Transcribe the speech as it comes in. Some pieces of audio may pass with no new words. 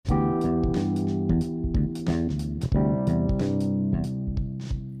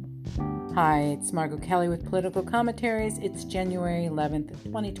Hi, it's Margot Kelly with Political Commentaries. It's January 11th,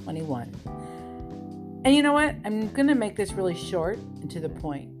 2021. And you know what? I'm going to make this really short and to the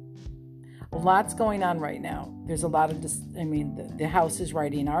point. A lot's going on right now. There's a lot of, the House is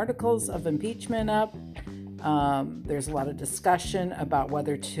writing articles of impeachment up. There's a lot of discussion about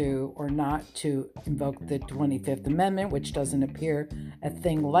whether to or not to invoke the 25th Amendment, which doesn't appear a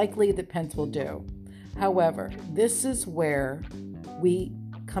thing likely that Pence will do. However, this is where we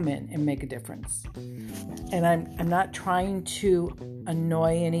come in and make a difference. And I'm not trying to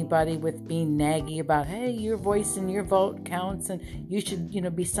annoy anybody with being naggy about, hey, your voice and your vote counts and you should,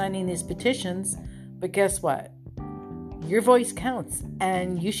 be signing these petitions. But guess what? Your voice counts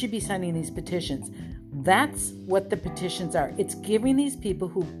and you should be signing these petitions. That's what the petitions are. It's giving these people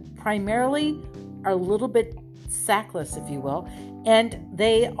who primarily are a little bit sackless, if you will, and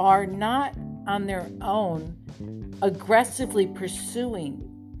they are not on their own aggressively pursuing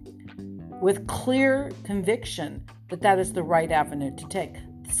with clear conviction that is the right avenue to take.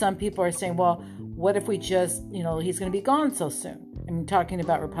 Some people are saying, well, what if we just, he's going to be gone so soon? I'm talking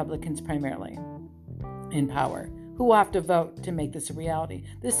about Republicans primarily in power, who will have to vote to make this a reality.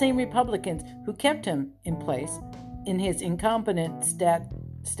 The same Republicans who kept him in place in his incompetent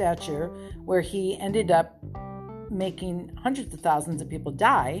stature, where he ended up making hundreds of thousands of people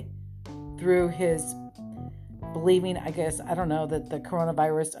die through his believing, that the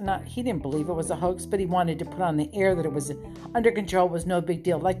coronavirus, he didn't believe it was a hoax, but he wanted to put on the air that it was under control, was no big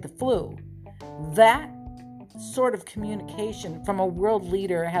deal, like the flu. That sort of communication from a world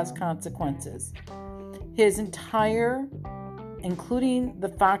leader has consequences. His entire, including the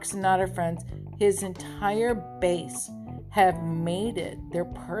Fox and Otter friends, his entire base have made it their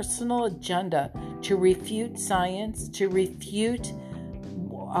personal agenda to refute science, to refute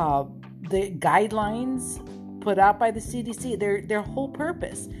the guidelines put out by the CDC. Their whole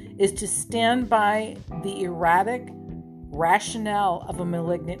purpose is to stand by the erratic rationale of a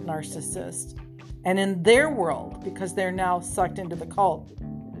malignant narcissist. And in their world, because they're now sucked into the cult,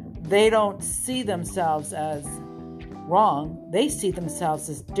 they don't see themselves as wrong. They see themselves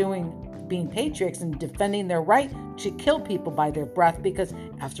as being patriots and defending their right to kill people by their breath, because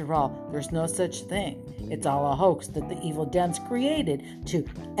after all, there's no such thing. It's all a hoax that the evil Dems created to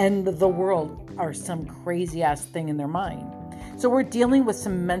end the world, or some crazy ass thing in their mind. So we're dealing with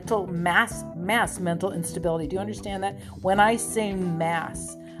some mass mental instability. Do you understand that? When I say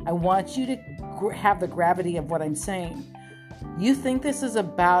mass, I want you to have the gravity of what I'm saying. You think this is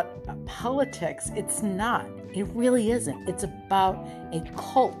about politics. It's not. It really isn't. It's about a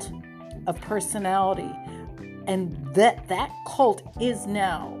cult of personality. And that cult is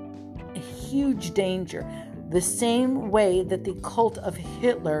now a huge danger. The same way that the cult of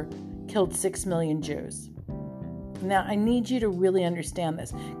Hitler killed 6 million Jews. Now, I need you to really understand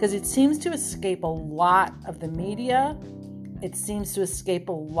this, because it seems to escape a lot of the media. It seems to escape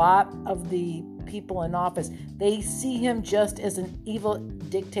a lot of the people in office. They see him just as an evil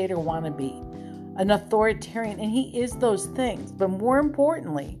dictator wannabe, an authoritarian, and he is those things. But more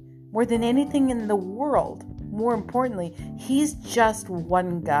importantly, more than anything in the world, he's just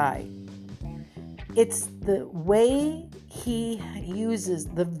one guy. It's the way he uses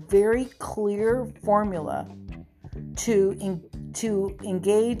the very clear formula to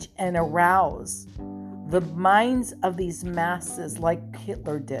engage and arouse the minds of these masses, like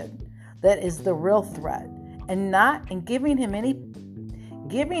Hitler did. That is the real threat, and giving him any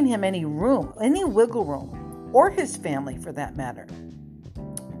room, any wiggle room, or his family for that matter,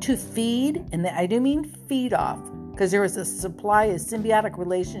 to feed, and I do mean feed off, because there is a symbiotic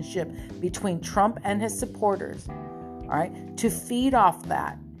relationship between Trump and his supporters. All right, to feed off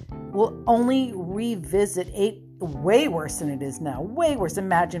that will only revisit way worse than it is now. Way worse.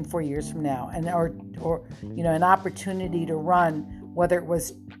 Imagine 4 years from now, or an opportunity to run, whether it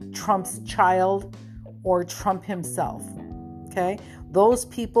was Trump's child or Trump himself. Okay, those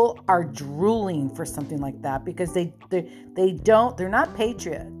people are drooling for something like that, because they're not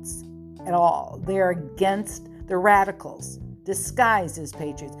patriots at all. They're radicals disguised as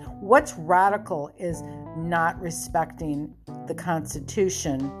patriots. What's radical is not respecting the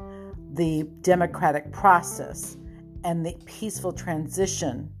Constitution, the democratic process, and the peaceful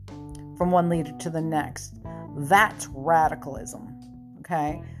transition from one leader to the next. That's radicalism.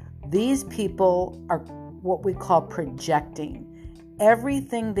 Okay, these people are what we call projecting.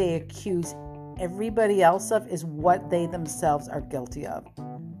 Everything they accuse everybody else of is what they themselves are guilty of.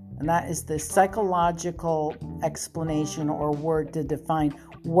 And that is the psychological explanation or word to define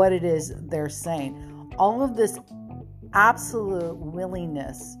what it is they're saying. All of this absolute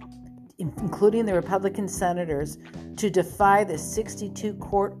willingness, including the Republican senators, to defy the 62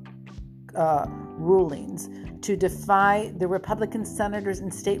 court rulings, to defy the Republican senators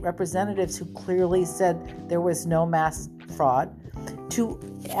and state representatives who clearly said there was no mass fraud, to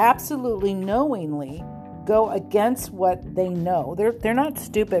absolutely knowingly go against what they know. They're not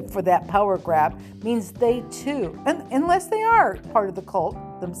stupid for that power grab. Means they too, and unless they are part of the cult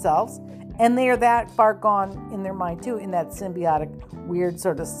themselves, and they are that far gone in their mind too, in that symbiotic, weird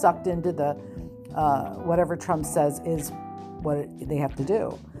sort of sucked into the whatever Trump says is what they have to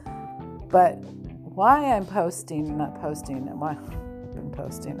do. But why I'm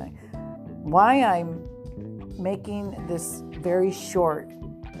why I'm making this very short,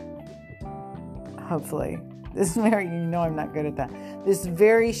 hopefully, this is very, I'm not good at that, this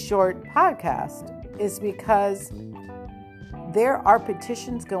very short podcast is because there are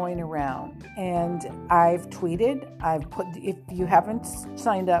petitions going around, and I've tweeted, if you haven't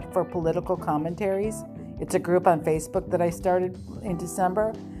signed up for Political Commentaries, it's a group on Facebook that I started in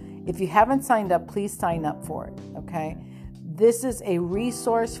December. If you haven't signed up, please sign up for it, okay? This is a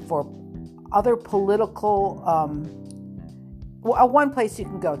resource for other political, one place you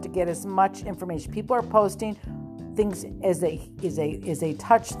can go to get as much information. People are posting things as they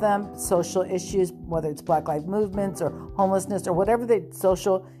touch them, social issues, whether it's Black Lives Movements or homelessness or whatever the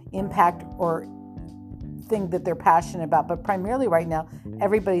social impact or thing that they're passionate about. But primarily right now,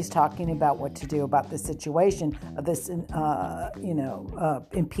 everybody's talking about what to do about this situation of this,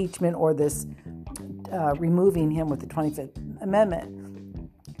 impeachment or this removing him with the 25th Amendment.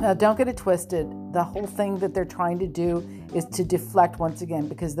 Now, don't get it twisted. The whole thing that they're trying to do is to deflect once again,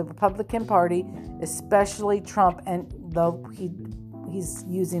 because the Republican Party, especially Trump, and though he's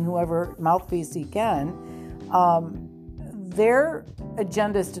using whoever mouthpiece he can, their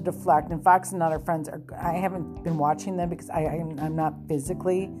agenda is to deflect. And Fox and other friends I haven't been watching them because I'm not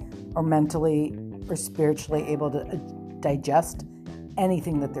physically or mentally or spiritually able to digest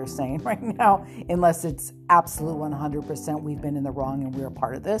anything that they're saying right now, unless it's absolute 100% we've been in the wrong and we're a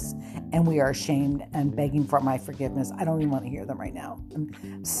part of this and we are ashamed and begging for my forgiveness. I don't even want to hear them right now.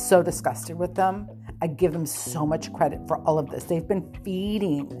 I'm so disgusted with them. I give them so much credit for all of this. They've been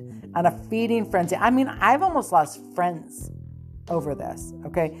feeding on a feeding frenzy. I mean, I've almost lost friends over this,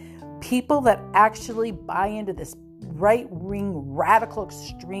 okay? People that actually buy into this right-wing radical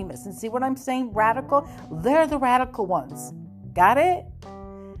extremists. And see what I'm saying? Radical? They're the radical ones. Got it?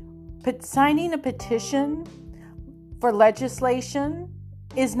 But signing a petition for legislation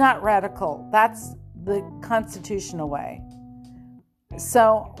is not radical. That's the constitutional way.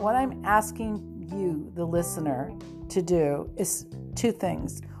 So what I'm asking you, the listener, to do is two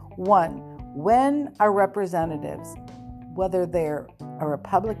things. One, when our representatives, whether they're a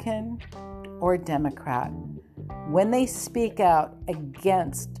Republican or a Democrat, when they speak out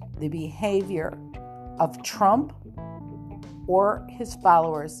against the behavior of Trump or his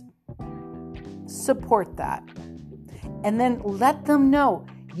followers, support that. And then let them know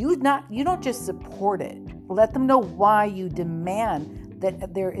you don't just support it. Let them know why you demand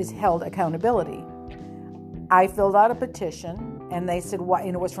that there is held accountability. I filled out a petition, and they said why,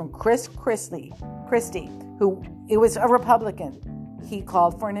 and it was from Chris Christie, who it was a Republican. He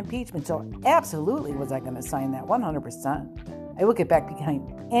called for an impeachment. So absolutely was I going to sign that 100%. I will get back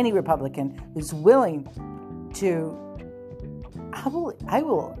behind any Republican who's willing to. I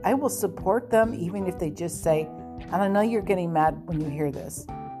will support them even if they just say, and I know you're getting mad when you hear this.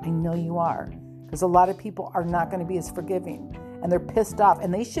 I know you are, because a lot of people are not going to be as forgiving, and they're pissed off,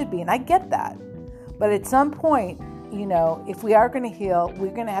 and they should be, and I get that. But at some point, if we are going to heal,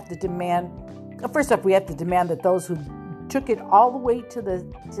 we're going to have to demand. First off, we have to demand that those who took it all the way to the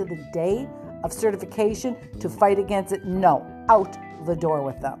day of certification to fight against it, no, out the door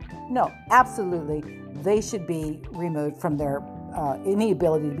with them. No, absolutely, they should be removed from their any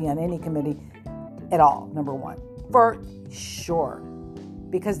ability to be on any committee at all, number one, for sure,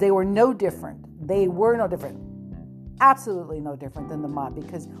 because they were no different. They were no different, absolutely no different than the mob,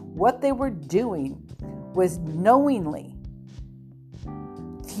 because what they were doing was knowingly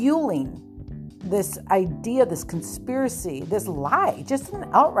fueling this idea, this conspiracy, this lie, just an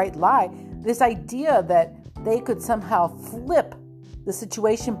outright lie, this idea that they could somehow flip the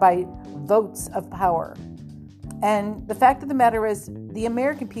situation by votes of power. And the fact of the matter is, the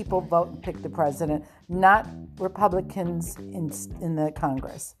American people vote and pick the president, not Republicans in the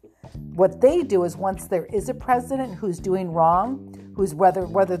Congress. What they do is, once there is a president who's doing wrong, who's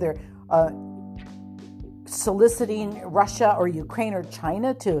whether they're soliciting Russia or Ukraine or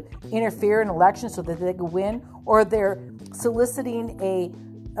China to interfere in elections so that they can win, or they're soliciting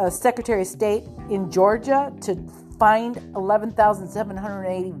a Secretary of State in Georgia to find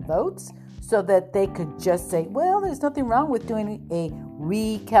 11,780 votes so that they could just say, well, there's nothing wrong with doing a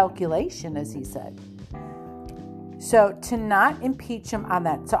recalculation, as he said. So to not impeach him on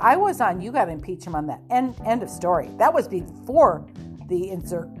that. So I was on, you got to impeach him on that. End of story. That was before the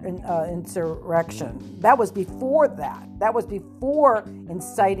insurrection. That was before that. That was before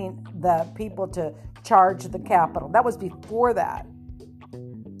inciting the people to charge the Capitol. That was before that.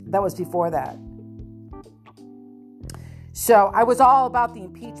 So I was all about the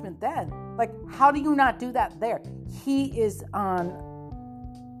impeachment then. Like, how do you not do that there? He is on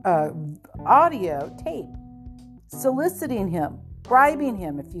audio tape, soliciting him, bribing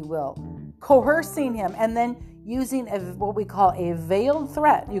him, if you will, coercing him, and then using what we call a veiled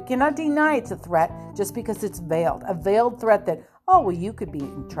threat. You cannot deny it's a threat just because it's veiled. A veiled threat that, oh, well, you could be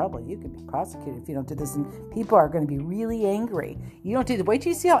in trouble. You could be prosecuted if you don't do this, and people are going to be really angry. You don't do the. Wait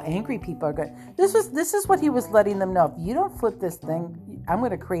till you see how angry people are going. This is what he was letting them know. If you don't flip this thing, I'm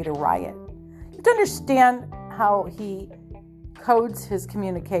going to create a riot. You have to understand how he codes his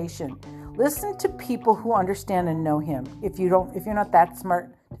communication. Listen to people who understand and know him. If you're not that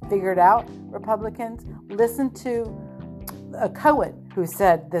smart to figure it out, Republicans, listen to Cohen, who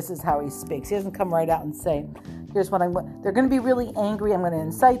said this is how he speaks. He doesn't come right out and say, here's what they're going to be really angry. I'm going to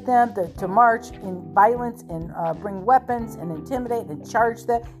incite them to march in violence and bring weapons and intimidate and charge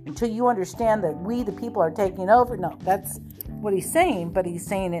them until you understand that we, the people, are taking over. No, that's what he's saying, but he's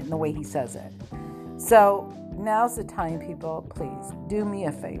saying it in the way he says it. So now's the time, people. Please do me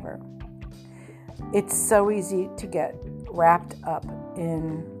a favor. It's so easy to get wrapped up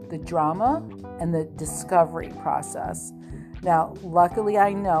in the drama and the discovery process. Now, luckily,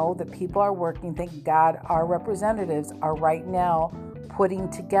 I know that people are working. Thank God our representatives are right now putting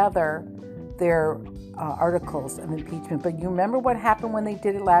together their articles of impeachment. But you remember what happened when they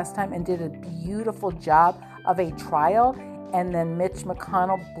did it last time and did a beautiful job of a trial, and then Mitch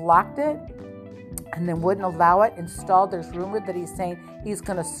McConnell blocked it and then wouldn't allow it and stalled. There's rumor that he's saying he's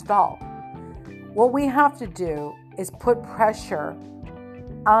going to stall. What we have to do is put pressure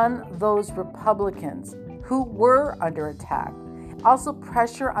on those Republicans who were under attack. Also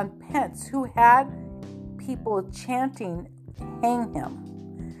pressure on Pence, who had people chanting, hang him.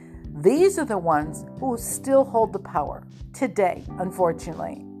 These are the ones who still hold the power today,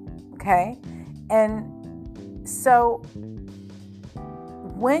 unfortunately. Okay? And so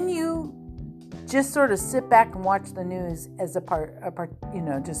when you just sort of sit back and watch the news as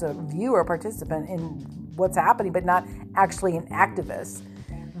just a viewer, participant in what's happening, but not actually an activist,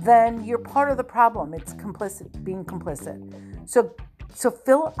 then you're part of the problem. It's being complicit. So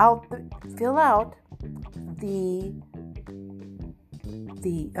fill out the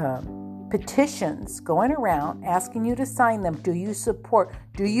petitions going around asking you to sign them. Do you support?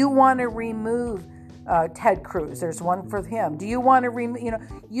 Do you want to remove Ted Cruz? There's one for him. Do you want to remove?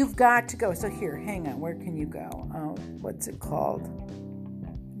 You've got to go. So here, hang on. Where can you go? What's it called?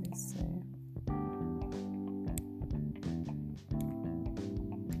 Let me see.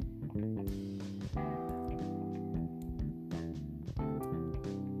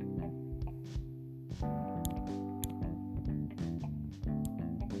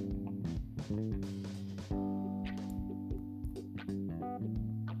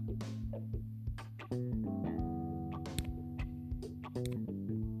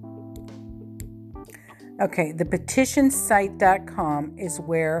 Okay, the petitionsite.com is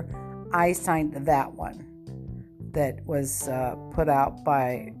where I signed that one that was put out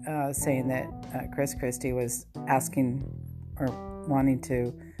by saying that Chris Christie was asking or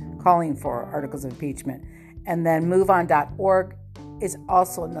calling for articles of impeachment. And then moveon.org is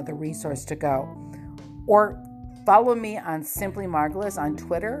also another resource to go. Or follow me on Simply Margulis on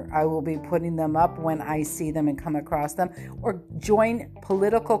Twitter. I will be putting them up when I see them and come across them. Or join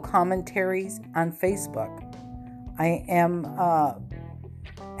Political Commentaries on Facebook. I am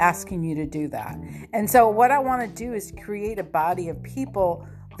asking you to do that. And so what I want to do is create a body of people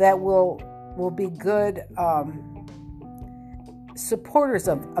that will be good supporters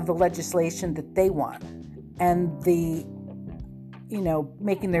of the legislation that they want, and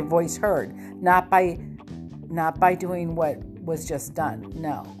making their voice heard, not by doing what was just done.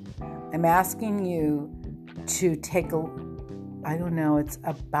 No. I'm asking you to take it's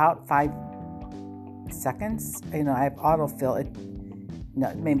about 5 seconds. I have autofill.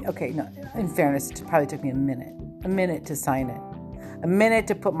 In fairness, it probably took me a minute to sign it. A minute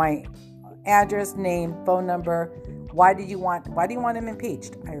to put my address, name, phone number. Why do you want him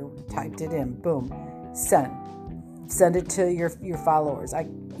impeached? I typed it in. Boom. Send it to your followers.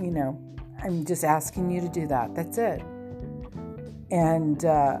 I'm just asking you to do that. That's it. And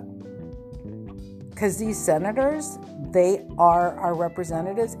because these senators, they are our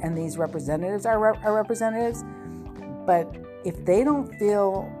representatives, and these representatives are our representatives. But if they don't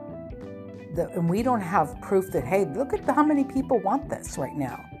feel that, and we don't have proof that, hey, look at how many people want this right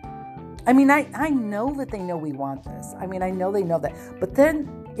now. I mean, I know that they know we want this. I mean, I know they know that. But then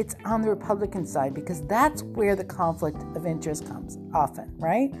it's on the Republican side, because that's where the conflict of interest comes often,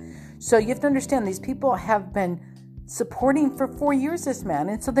 right? So you have to understand, these people have been supporting for 4 years this man.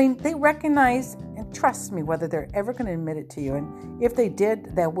 And so they recognize, and trust me, whether they're ever going to admit it to you, and if they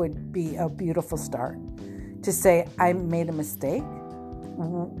did, that would be a beautiful start, to say, I made a mistake.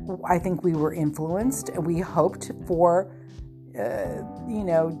 I think we were influenced. We hoped for,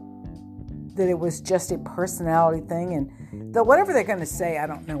 that it was just a personality thing. And whatever they're going to say, I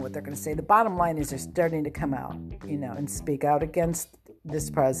don't know what they're going to say. The bottom line is they're starting to come out, and speak out against this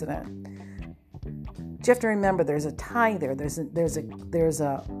president. But you have to remember, there's a tie there. There's a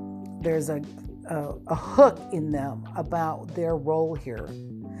hook in them about their role here,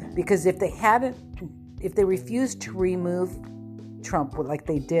 because if they refused to remove Trump like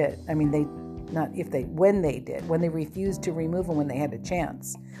they did, when they refused to remove him when they had a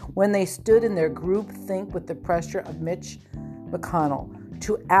chance, when they stood in their group think with the pressure of Mitch McConnell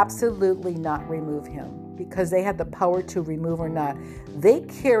to absolutely not remove him, because they had the power to remove or not. They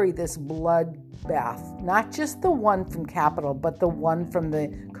carry this bloodbath, not just the one from Capitol, but the one from the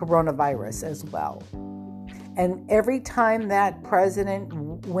coronavirus as well. And every time that president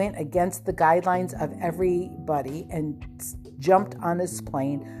went against the guidelines of everybody and jumped on his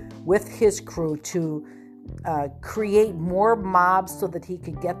plane with his crew to create more mobs so that he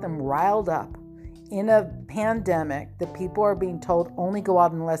could get them riled up in a pandemic that people are being told only go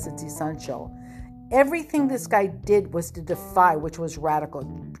out unless it's essential. Everything this guy did was to defy, which was radical.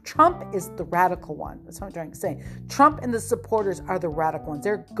 Trump is the radical one. That's what I'm trying to say. Trump and the supporters are the radical ones.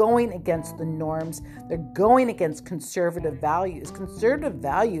 They're going against the norms. They're going against conservative values. Conservative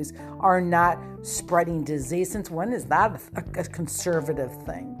values are not spreading disease. Since when is that a conservative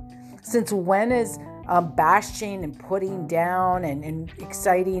thing? Since when is bashing and putting down and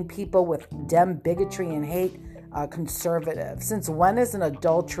exciting people with dem bigotry and hate conservative? Since when is an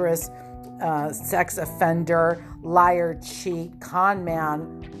adulterous sex offender, liar, cheat, con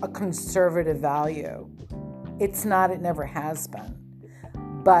man a conservative value? It's not. It never has been.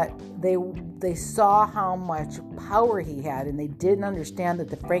 But they saw how much power he had, and they didn't understand that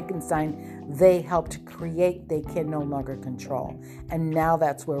the Frankenstein they helped create, they can no longer control. And now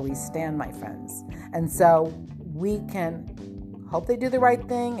that's where we stand, my friends. And so we can hope they do the right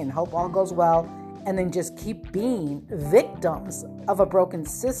thing and hope all goes well, and then just keep being victims of a broken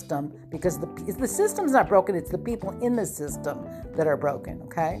system, because the system's not broken, it's the people in the system that are broken,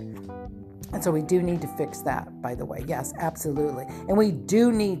 okay? And so we do need to fix that, by the way. Yes, absolutely. And we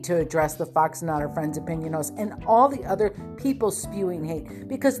do need to address the Fox and Not Our Friends opinionos and all the other people spewing hate,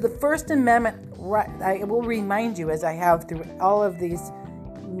 because the First Amendment, right, I will remind you, as I have through all of these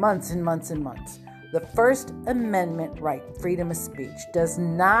months and months and months, the First Amendment right, freedom of speech, does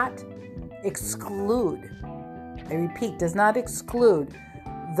not exclude, I repeat, does not exclude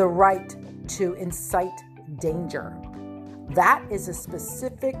the right to incite danger. That is a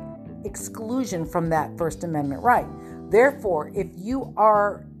specific exclusion from that First Amendment right. Therefore, if you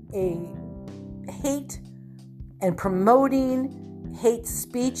are a hate and promoting hate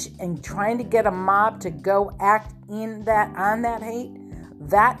speech and trying to get a mob to go act on that hate,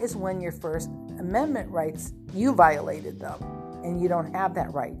 that is when your First Amendment rights, you violated them, and you don't have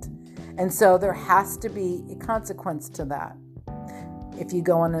that right. And so there has to be a consequence to that. If you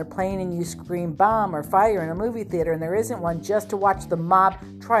go on a plane and you scream bomb or fire in a movie theater and there isn't one, just to watch the mob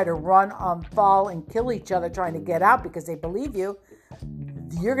try to run, fall, and kill each other trying to get out because they believe you,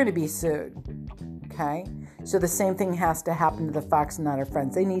 you're going to be sued. Okay? So the same thing has to happen to the Fox and Not Our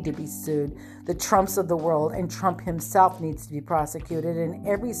Friends. They need to be sued. The Trumps of the world, and Trump himself needs to be prosecuted. And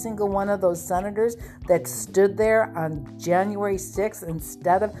every single one of those senators that stood there on January 6th,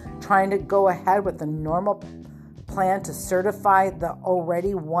 instead of trying to go ahead with the normal plan to certify the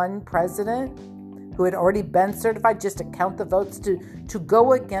already one president who had already been certified, just to count the votes, to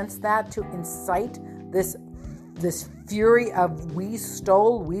go against that, to incite this fury of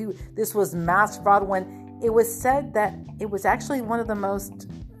this was mass fraud, when it was said that it was actually one of the most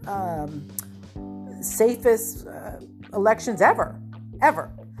safest elections ever.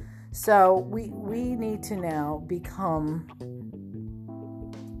 So we need to now become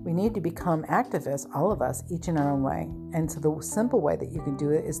activists, all of us, each in our own way. And so the simple way that you can do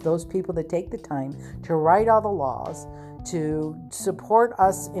it is those people that take the time to write all the laws, to support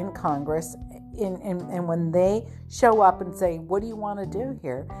us in Congress, and when they show up and say, what do you want to do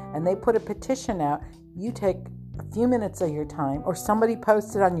here? And they put a petition out, you take a few minutes of your time, or somebody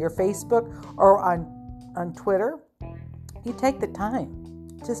posts it on your Facebook or on Twitter, you take the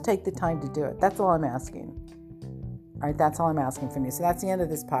time. Just take the time to do it. That's all I'm asking. All right, that's all I'm asking from you. So that's the end of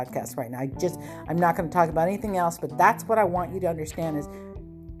this podcast right now. I'm not going to talk about anything else, but that's what I want you to understand is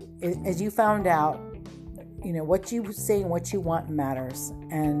as you found out, what you say and what you want matters.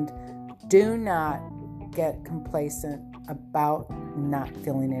 And do not get complacent about not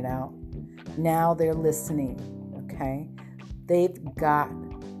filling it out. Now they're listening, okay? They've got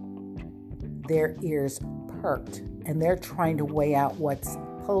their ears perked and they're trying to weigh out what's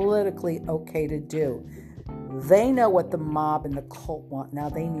politically okay to do. They know what the mob and the cult want. Now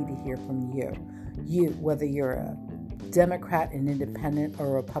they need to hear from you. Whether you're a Democrat, an independent, or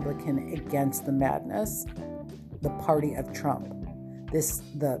a Republican against the madness, the party of Trump.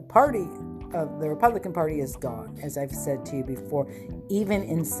 The Republican Party is gone, as I've said to you before. Even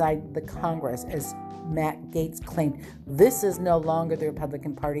inside the Congress, as Matt Gaetz claimed, this is no longer the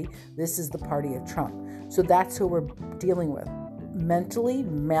Republican Party. This is the party of Trump. So that's who we're dealing with. Mentally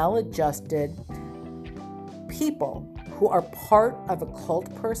maladjusted people who are part of a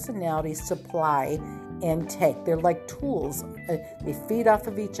cult personality supply and take. They're like tools. They feed off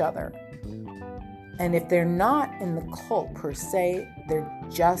of each other. And if they're not in the cult per se, they're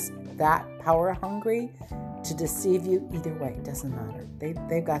just that power hungry to deceive you. Either way, it doesn't matter.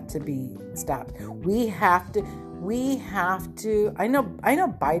 They've got to be stopped. We have to. I know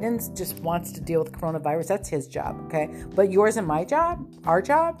Biden just wants to deal with coronavirus. That's his job, okay? But yours and my job, our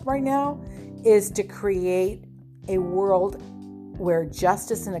job right now, is to create a world where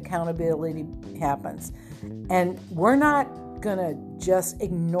justice and accountability happens. And we're not going to just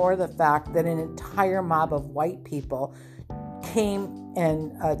ignore the fact that an entire mob of white people came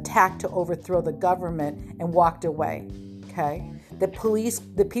and attacked to overthrow the government and walked away, okay?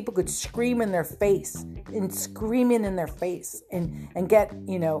 The people could scream in their face and get,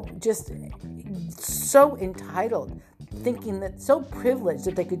 just so entitled, thinking that so privileged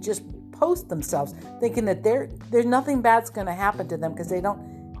that they could just post themselves, thinking that there's nothing bad's going to happen to them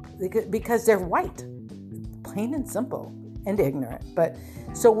because they're white, plain and simple and ignorant. But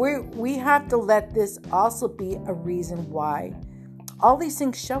so we have to let this also be a reason why all these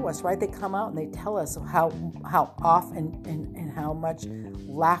things show us, right? They come out and they tell us how off and how much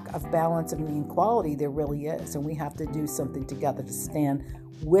lack of balance and inequality there really is. And we have to do something together to stand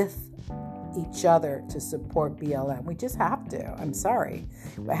with each other to support BLM. We just have to. I'm sorry.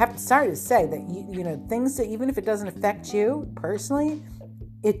 Sorry to say that, things that even if it doesn't affect you personally,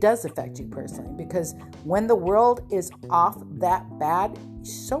 it does affect you personally, because when the world is off that bad,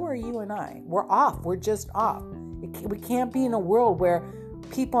 so are you and I. We're off. We're just off. We can't be in a world where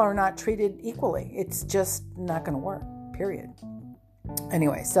people are not treated equally. It's just not going to work, period.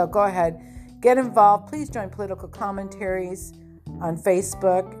 Anyway, so go ahead, get involved. Please join Political Commentaries on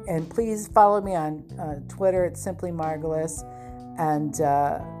Facebook, and please follow me on Twitter. It's Simply Margulis, and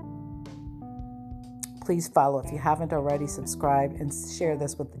please follow. If you haven't already, subscribe and share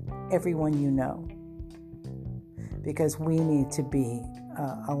this with everyone you know, because we need to be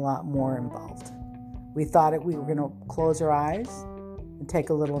a lot more involved. We thought we were going to close our eyes and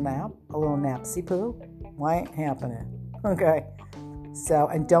take a little napsy poo. Why ain't happening? Okay. So,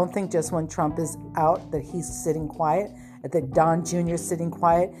 and don't think just when Trump is out that he's sitting quiet, that Don Jr. is sitting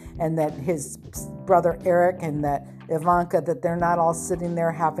quiet, and that his brother Eric and that Ivanka, that they're not all sitting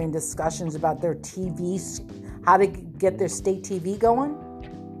there having discussions about their TV, how to get their state TV going.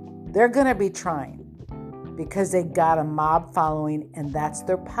 They're going to be trying, because they got a mob following, and that's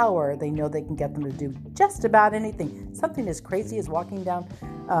their power. They know they can get them to do just about anything. Something as crazy as walking down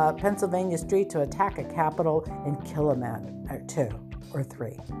Pennsylvania Street to attack a Capitol and kill a man, or 2, or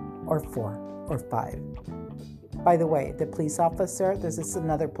 3, or 4, or 5. By the way, the police officer, there's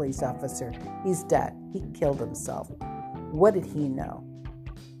another police officer. He's dead. He killed himself. What did he know?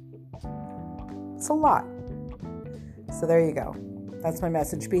 It's a lot. So there you go. That's my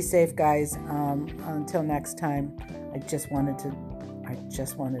message. Be safe, guys. Until next time, I just wanted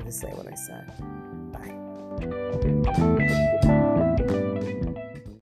to say what I said. Bye.